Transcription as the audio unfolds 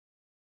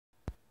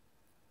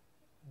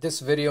This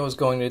video is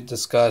going to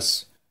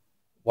discuss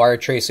wire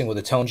tracing with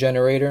a tone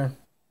generator.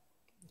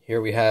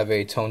 Here we have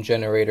a tone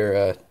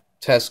generator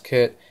test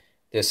kit.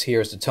 This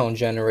here is the tone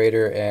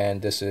generator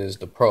and this is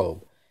the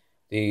probe.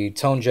 The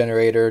tone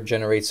generator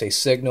generates a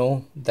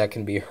signal that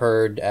can be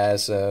heard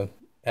as an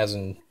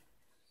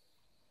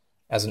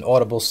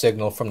audible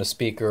signal from the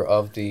speaker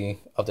of the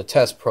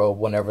test probe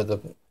whenever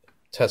the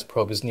test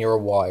probe is near a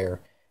wire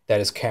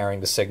that is carrying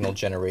the signal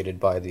generated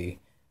by the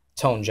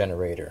tone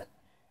generator.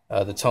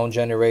 The tone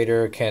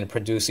generator can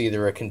produce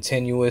either a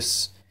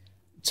continuous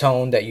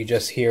tone that you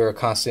just hear a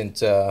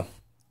constant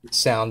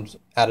sound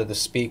out of the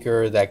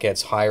speaker that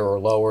gets higher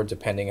or lower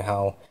depending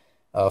how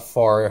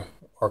far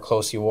or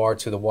close you are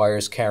to the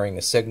wires carrying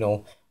the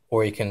signal,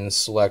 or you can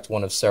select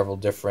one of several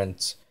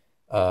different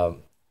other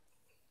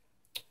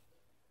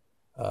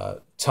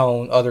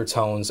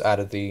tones out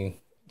of the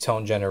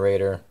tone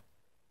generator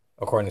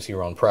according to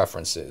your own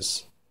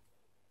preferences.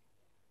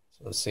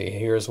 So let's see,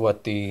 here's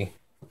what the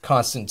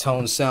constant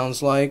tone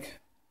sounds like.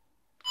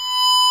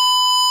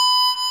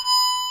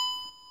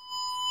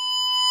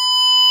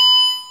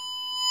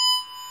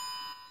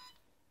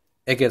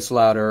 It gets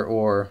louder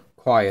or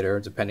quieter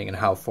depending on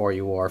how far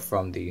you are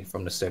from the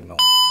signal.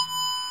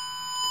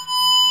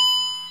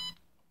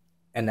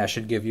 And that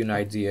should give you an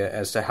idea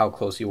as to how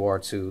close you are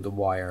to the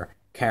wire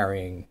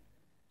carrying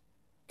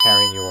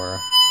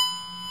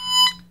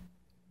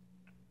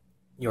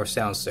your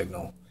sound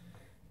signal.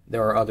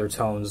 There are other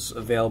tones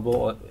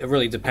available. It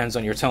really depends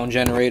on your tone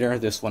generator.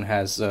 This one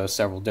has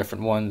several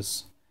different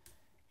ones.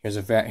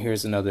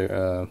 Here's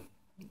another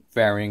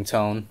varying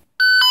tone.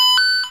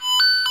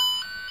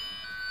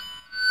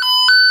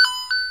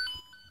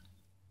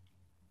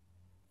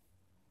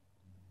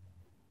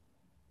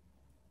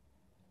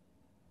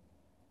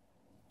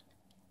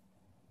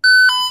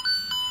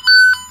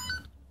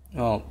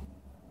 Well,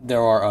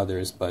 there are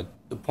others, but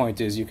the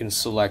point is you can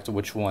select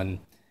which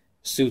one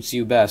suits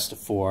you best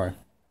for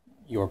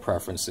your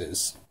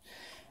preferences.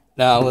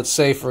 Now, let's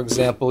say, for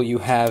example, you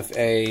have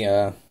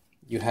a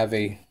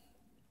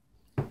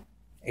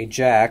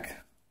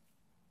jack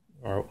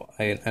or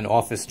an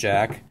office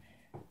jack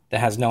that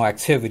has no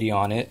activity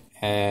on it,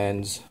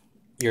 and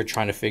you're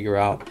trying to figure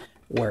out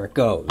where it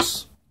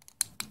goes.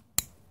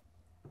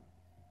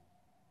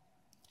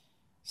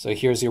 So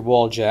here's your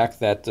wall jack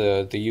that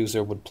the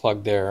user would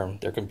plug their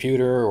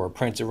computer or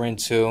printer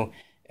into,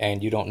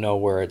 and you don't know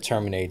where it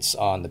terminates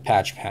on the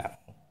patch panel.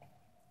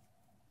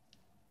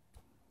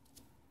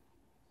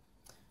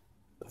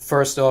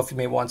 First off, you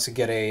may want to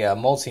get a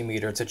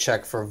multimeter to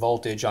check for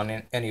voltage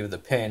on any of the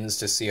pins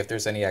to see if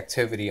there's any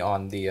activity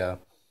on the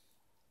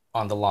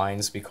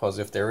lines, because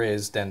if there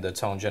is, then the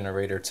tone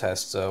generator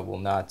test will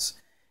not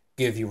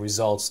give you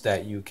results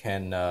that you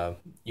can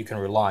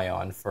rely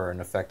on for an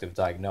effective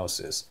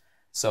diagnosis.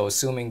 So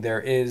assuming there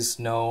is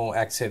no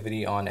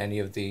activity on any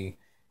of the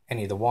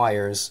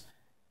wires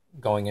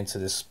going into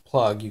this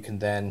plug, you can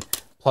then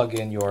plug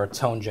in your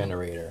tone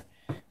generator.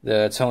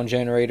 The tone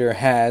generator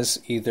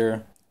has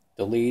either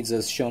the leads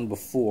as shown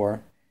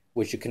before,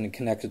 which you can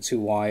connect to two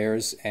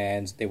wires,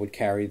 and they would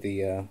carry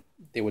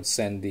they would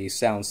send the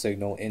sound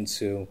signal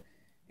into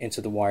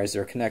the wires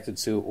they're connected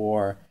to,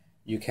 or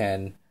you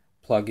can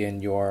plug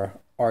in your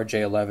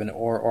RJ11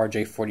 or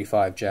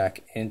RJ45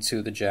 jack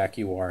into the jack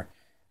you are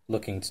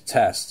looking to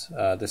test.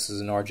 This is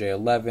an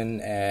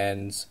RJ11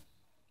 and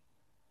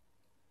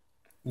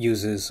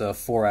uses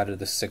 4 out of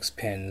the 6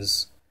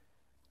 pins.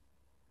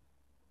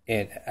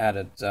 It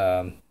added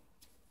 4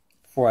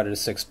 out of the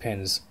 6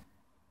 pins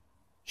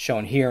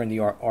shown here in the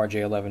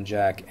RJ11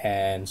 jack,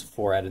 and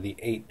 4 out of the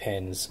 8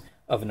 pins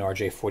of an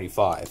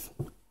RJ45.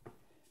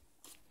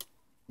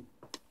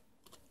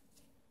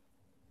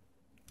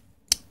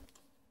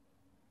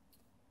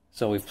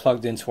 So we've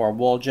plugged into our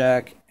wall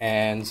jack,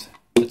 and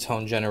the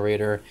tone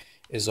generator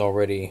is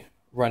already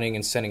running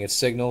and sending its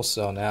signal.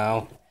 So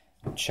now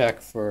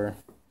check for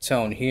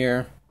tone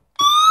here,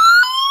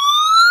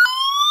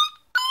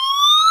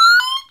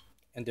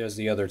 and there's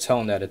the other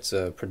tone that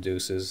it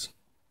produces.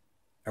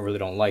 I really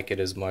don't like it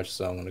as much,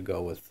 so I'm going to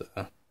go with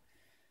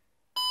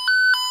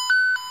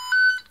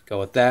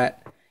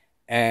that.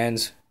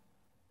 And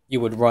you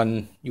would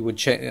run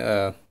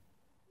the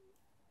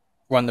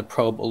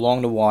probe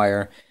along the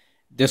wire.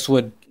 This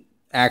would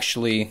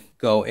actually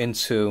go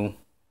into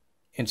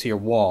your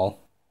wall.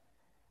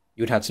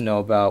 You would have to know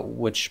about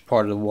which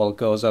part of the wall it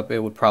goes up. It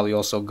would probably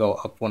also go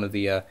up one of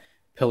the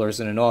pillars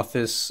in an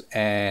office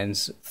and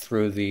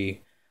through the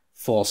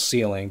false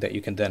ceiling that you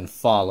can then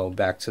follow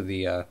back to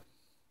the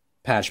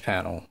patch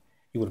panel.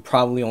 You would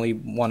probably only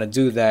want to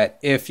do that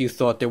if you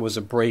thought there was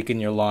a break in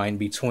your line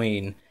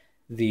between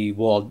the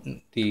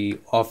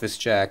office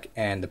jack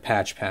and the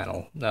patch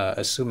panel.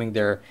 Assuming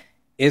there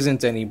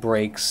isn't any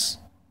breaks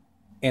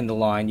in the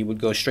line, you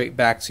would go straight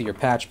back to your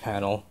patch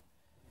panel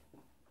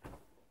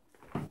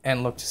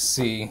and look to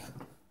see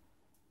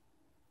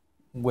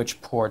which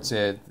ports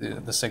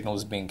the signal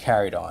is being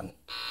carried on.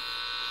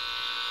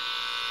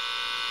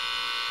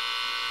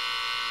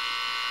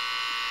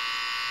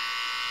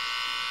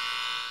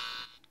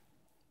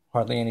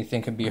 Hardly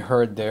anything can be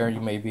heard there.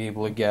 You may be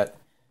able to get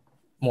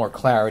more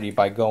clarity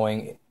by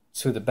going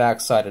to the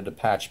back side of the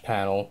patch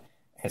panel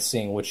and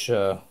seeing which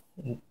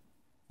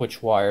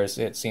wires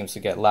it seems to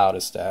get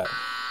loudest at.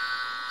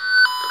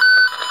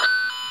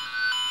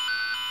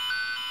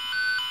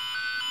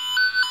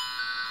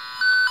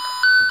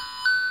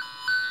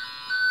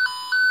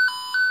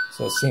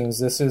 So it seems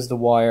this is the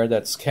wire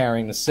that's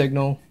carrying the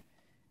signal.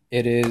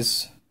 It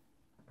is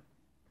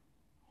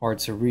hard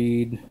to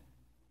read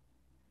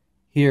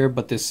here,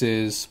 but this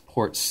is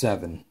port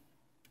 7,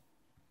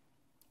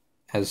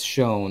 as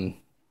shown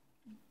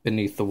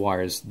beneath the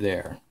wires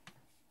there.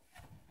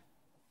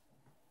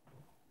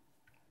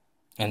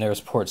 And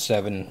there's port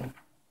 7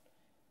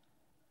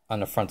 on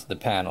the front of the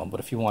panel. But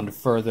if you wanted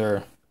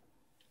further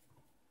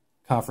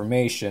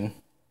confirmation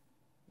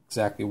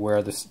exactly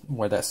where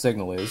that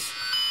signal is,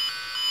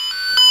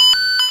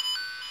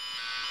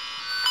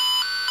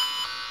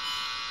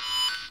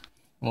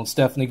 well, it's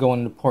definitely going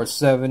into port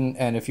 7,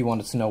 and if you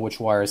wanted to know which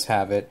wires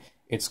have it,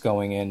 it's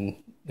coming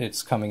in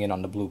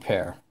on the blue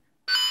pair.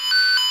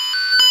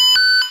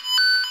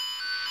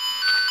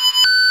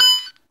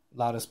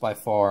 Loudest by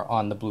far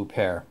on the blue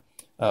pair.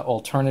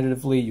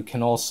 Alternatively, you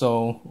can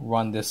also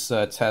run this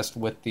test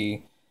with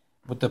the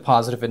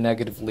positive and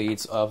negative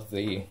leads of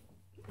the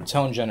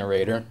tone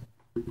generator.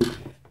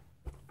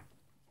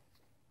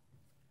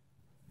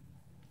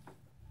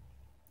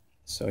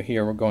 So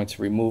here we're going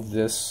to remove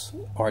this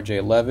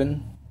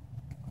RJ11.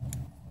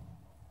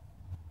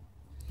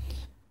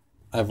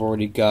 I've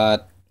already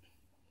got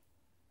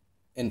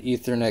an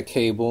Ethernet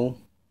cable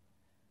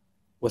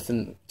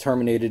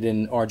terminated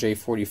in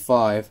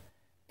RJ45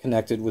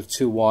 connected with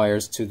 2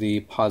 wires to the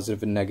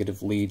positive and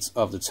negative leads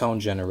of the tone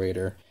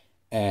generator.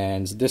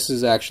 And this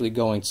is actually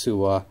going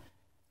to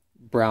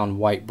brown,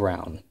 white,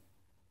 brown.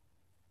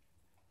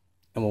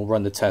 And we'll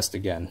run the test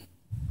again.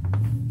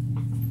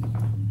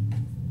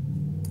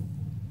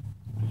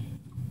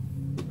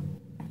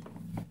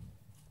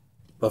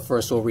 But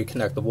first we'll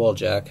reconnect the wall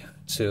jack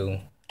to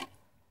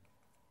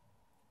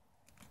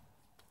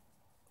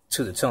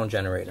the tone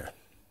generator.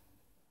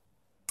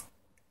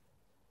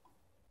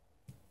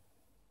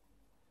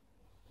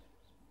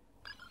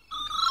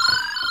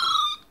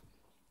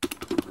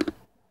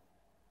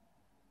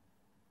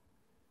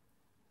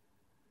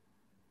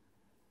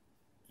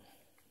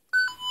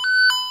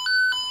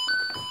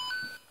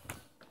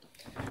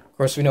 Of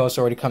course, we know it's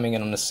already coming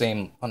in on the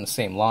same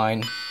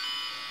line,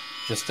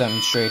 just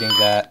demonstrating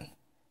that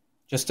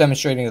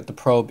the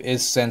probe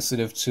is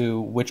sensitive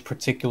to which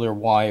particular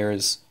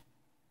wires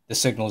the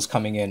signal is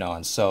coming in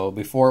on. So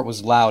before it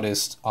was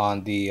loudest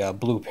on the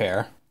blue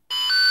pair,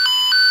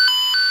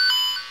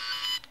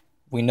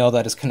 we know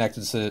that it's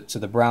connected to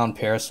the brown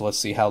pair, so let's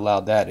see how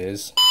loud that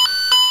is.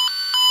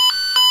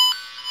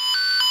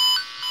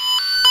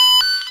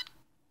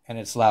 And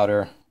it's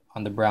louder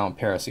on the brown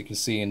pair, so you can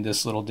see in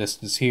this little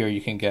distance here you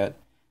can get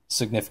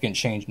significant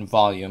change in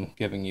volume,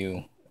 giving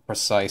you a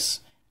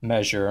precise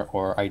measure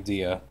or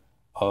idea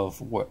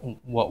of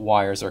what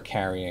wires are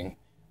carrying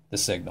the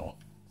signal.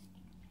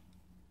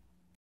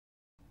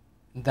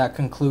 That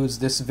concludes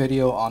this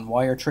video on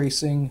wire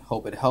tracing.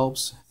 Hope it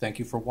helps. Thank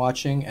you for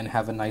watching and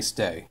have a nice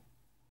day.